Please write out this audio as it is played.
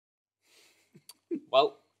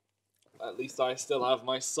Well, at least I still have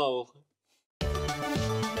my soul.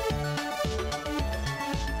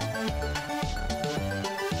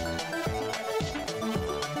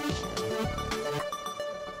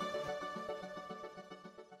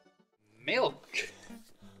 Milk.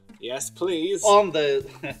 Yes, please. On the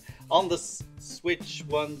Switch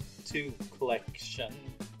 1-2 collection.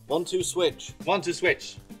 1-2 switch. 1-2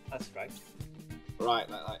 Switch. That's right. Right,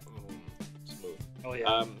 smooth. Oh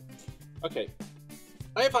yeah. Okay.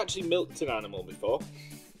 I have actually milked an animal before.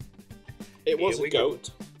 It was a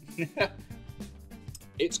goat.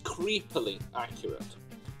 It's creepily accurate.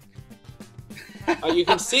 You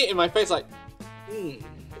can see it in my face, like,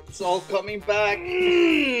 It's all coming back.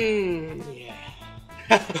 Yeah.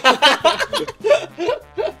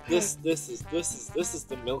 This is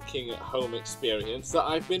the milking at home experience that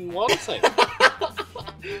I've been wanting.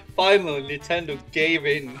 Finally, Nintendo gave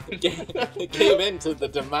in. Gave in to the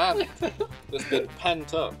demand that's been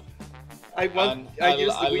pent up. I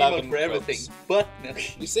use the Wiimote for everything, but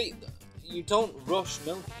milk. You see, you don't rush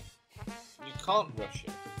milking. You can't rush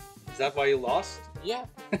it. Is that why you lost? Yeah.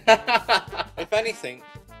 If anything,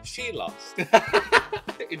 she lost.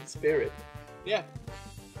 In spirit. Yeah.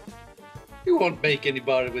 You won't make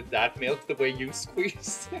anybody with that milk the way you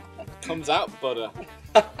squeeze. Comes out butter.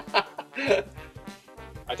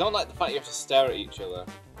 I don't like the fact you have to stare at each other.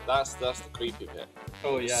 That's the creepy bit.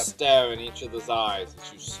 Oh yeah. Stare in each other's eyes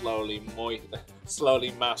as you slowly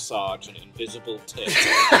massage an invisible tit.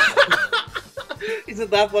 Isn't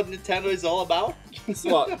that what Nintendo is all about? It's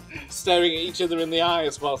what? Staring at each other in the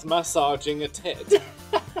eyes whilst massaging a tit.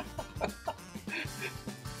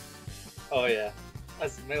 Oh yeah.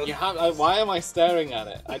 That's milk. Why am I staring at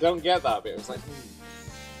it? I don't get that bit. It was like,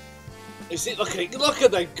 Is it? Look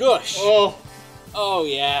at the gush. Oh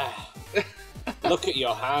yeah. Look at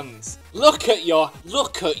your hands. Look at your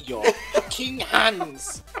fucking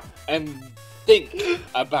hands, and think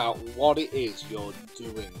about what it is you're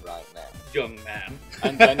doing right now, young man.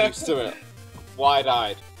 And then you stood it,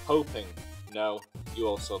 wide-eyed, hoping. No, you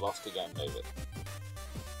also lost again, David.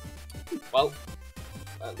 Well,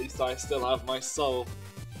 at least I still have my soul.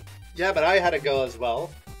 Yeah, but I had a go as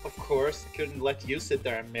well. Of course, couldn't let you sit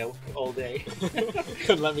there and milk all day.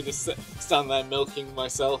 Couldn't let me just stand there milking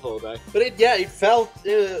myself all day. But it felt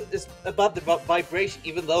it's about the vibration.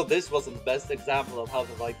 Even though this wasn't the best example of how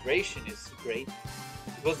the vibration is great,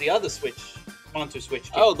 it was the other Switch, 1-2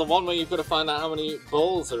 Switch game. Oh, the one where you've got to find out how many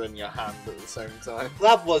balls are in your hand at the same time.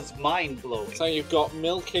 That was mind blowing. So you've got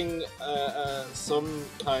milking some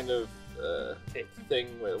kind of thing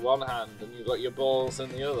with one hand, and you've got your balls in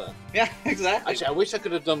the other. Yeah, exactly. Actually, I wish I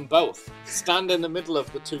could have done both. Stand in the middle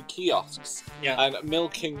of the two kiosks, and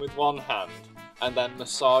milking with one hand, and then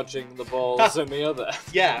massaging the balls in the other.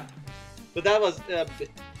 Yeah, but that was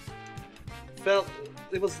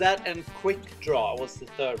it was that, and Quick Draw was the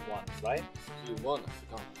third one, right? You won. I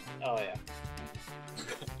forgot. Oh yeah.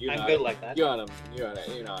 I'm good like that. You know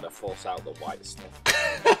how to force out the white stuff.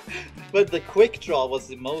 But the Quick Draw was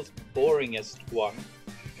the most boringest one.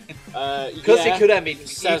 Because it could have been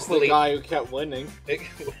says equally... the guy who kept winning.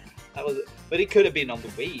 But it could have been on the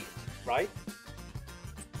Wii, right?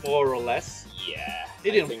 More or less. Yeah.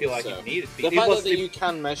 It didn't feel like it needed to be. The fact that you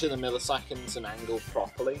can measure the milliseconds and angle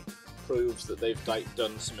properly proves that they've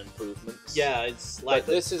done some improvements. Yeah, it's like...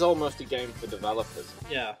 But this is almost a game for developers.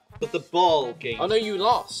 Yeah, but the ball game... Oh no, you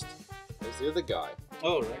lost. There's the other guy.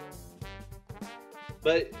 Oh, right.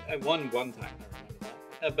 But I won one time, I remember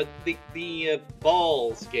that. But the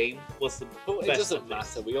balls game was the best. It doesn't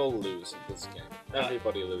matter, we all lose in this game.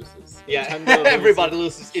 Everybody loses. Yeah, everybody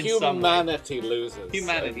loses in some way. Humanity loses.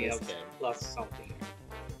 Humanity in has this game. lost something.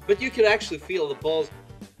 But you could actually feel the balls...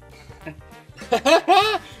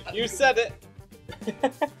 You said it!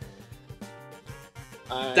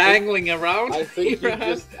 Dangling around. I think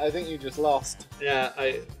you just lost. Yeah,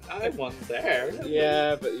 I won there.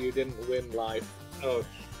 Yeah, but you didn't win life. Oh,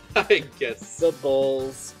 I guess. The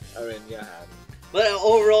balls are in your hand. But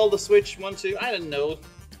overall, the Switch 1-2, I don't know.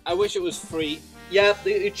 I wish it was free. Yeah,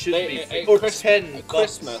 it should be free. Or $10. At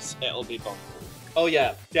Christmas, it'll be bundled. Oh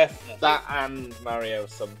yeah, definitely. That and Mario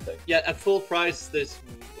something. Yeah, at full price,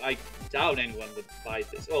 I doubt anyone would buy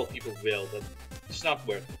this. Oh, people will, but it's not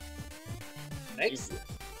worth it. Next.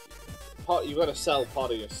 You got to sell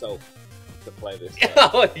part of yourself to play this.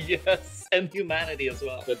 Oh yes, and humanity as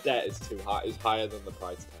well. The debt is too high. It's higher than the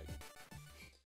price tag.